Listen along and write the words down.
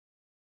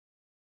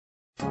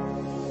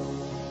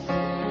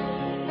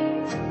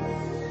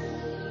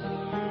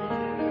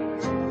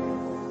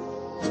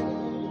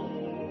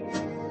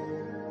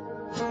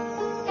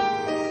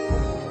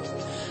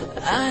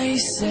I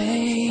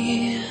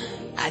say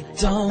I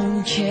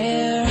don't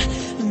care,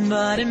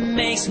 but it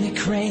makes me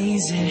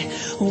crazy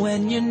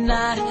when you're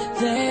not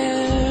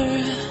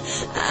there.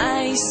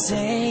 I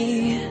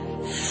say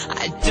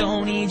I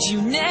don't need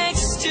you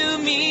next to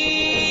me.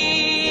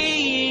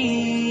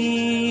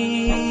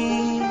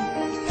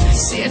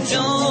 Say I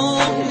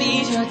don't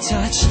need your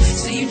touch.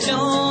 Say you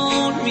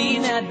don't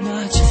mean that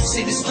much.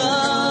 Say this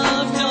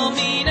love don't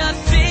mean a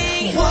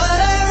thing. What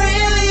I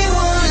really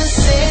wanna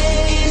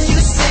say is you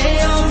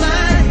stay on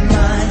my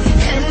mind,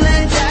 and I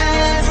die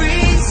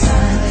every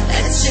time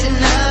that you're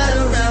not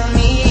around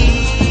me.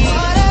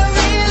 What I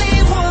really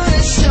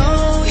wanna show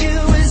you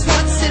is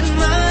what's in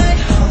my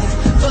heart,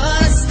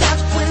 but I stop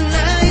when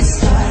I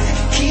start.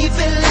 Keep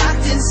it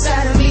locked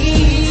inside of me.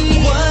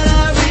 What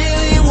I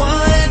really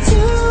wanna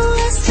do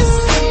is to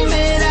scream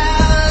it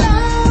out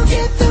loud,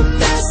 get the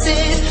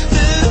message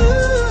through.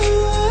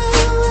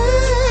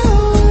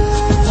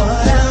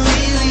 What I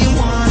really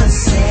wanna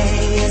say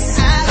is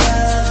I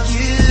love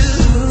you.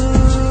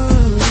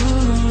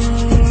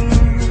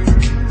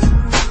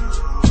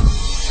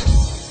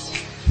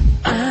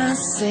 I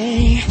say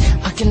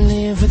I can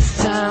live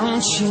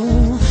without you,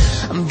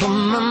 but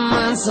my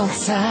mind's all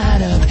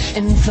tied up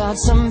in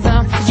thoughts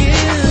about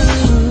you.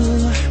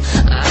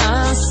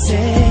 I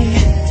say